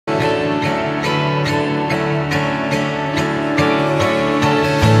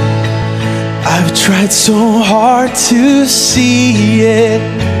Tried so hard to see it.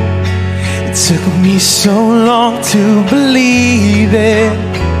 It took me so long to believe it,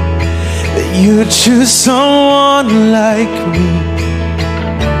 that you'd choose someone like me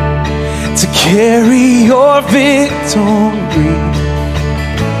to carry your victory.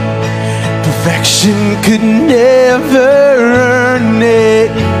 Perfection could never earn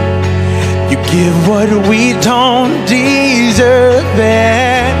it. You give what we don't deserve,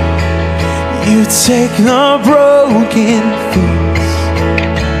 and you take the broken things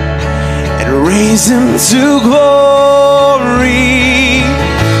and raise them to glory.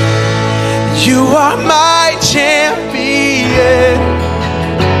 You are my champion.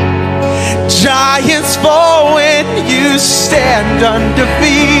 Giants fall when you stand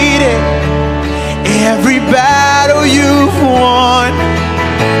undefeated. Every battle you've won.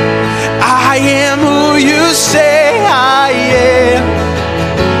 I am who you say I am.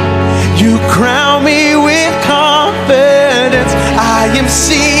 You crown me with confidence. I am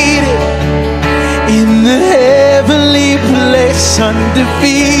seated in the heavenly place,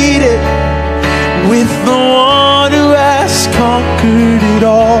 undefeated, with the one who has conquered it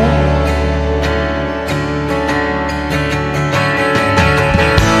all.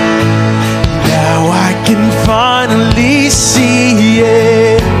 Now I can finally see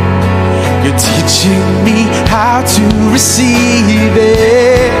it. You're teaching me how to receive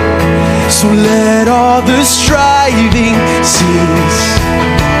it. So let all the striving cease.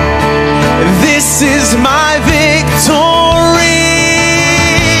 This is my victory.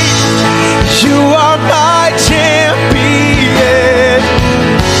 You are my champion.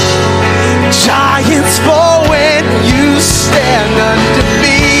 Giants fall when you stand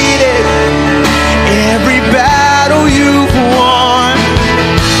undefeated. Every battle you've won.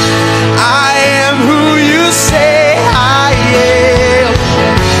 I am who you say I am.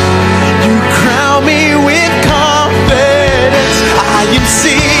 You crown me with confidence. I am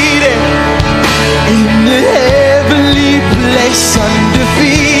seated in the heavenly place,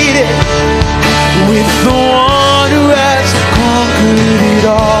 undefeated, with the one who has conquered it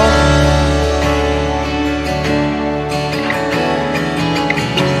all.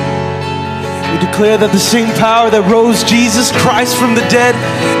 We declare that the same power that rose Jesus Christ from the dead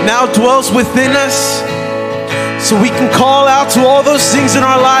now dwells within us, so we can call out to all those things in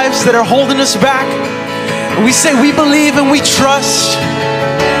our lives that are holding us back. And we say we believe and we trust.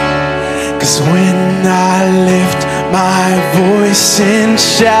 'Cause when I lift my voice and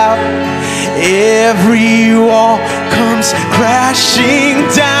shout, every wall comes crashing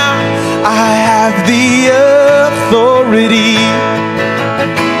down. I have the authority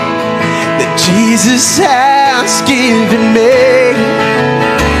that Jesus has given me.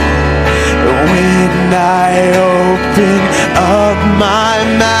 When I open up my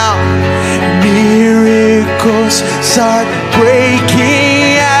mouth, miracles start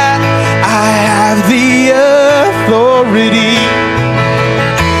breaking out. I have the authority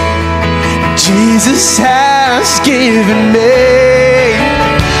Jesus has given me.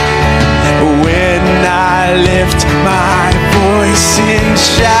 When I lift my voice and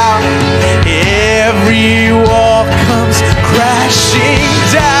shout, every wall comes crashing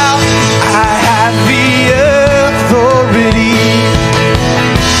down. I have the authority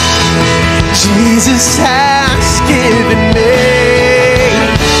Jesus has given me.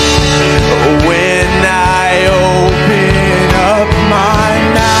 When I open up my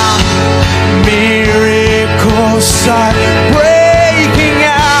mouth, miracles start breaking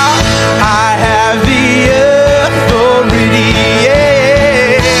out. I have the authority,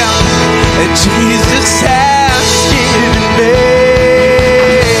 yeah, that Jesus has given me.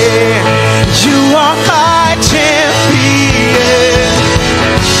 You are my champion.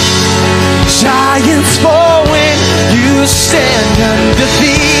 Giants fall when you stand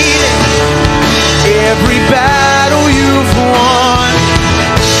undefeated. Every battle you've won.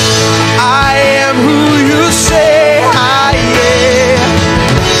 I am who you say I am.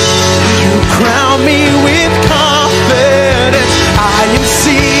 You crown me with confidence. I am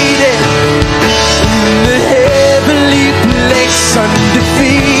seated in the heavenly place,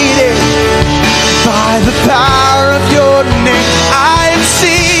 undefeated by the power of your name. I am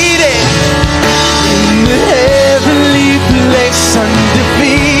seated in the heavenly place,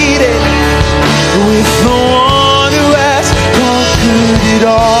 undefeated, with the one who has conquered it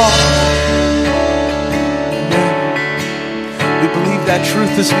all. We believe that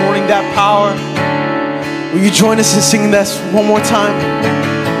truth this morning, that power. Will you join us in singing this one more time?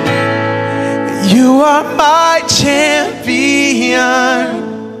 You are my champion.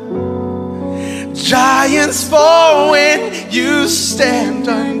 Giants fall when you stand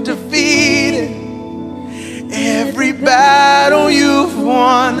undefeated. Every battle you've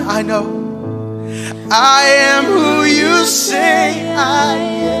won, I know. I am who you say I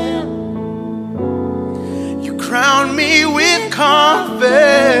am. You crown me with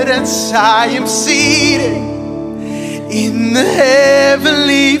confidence. I am seated in the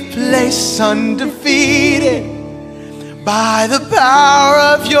heavenly place, undefeated. By the power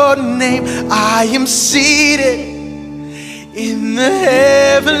of your name, I am seated in the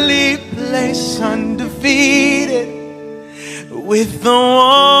heavenly place, undefeated, with the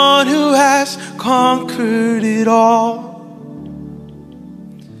one who has conquered it all.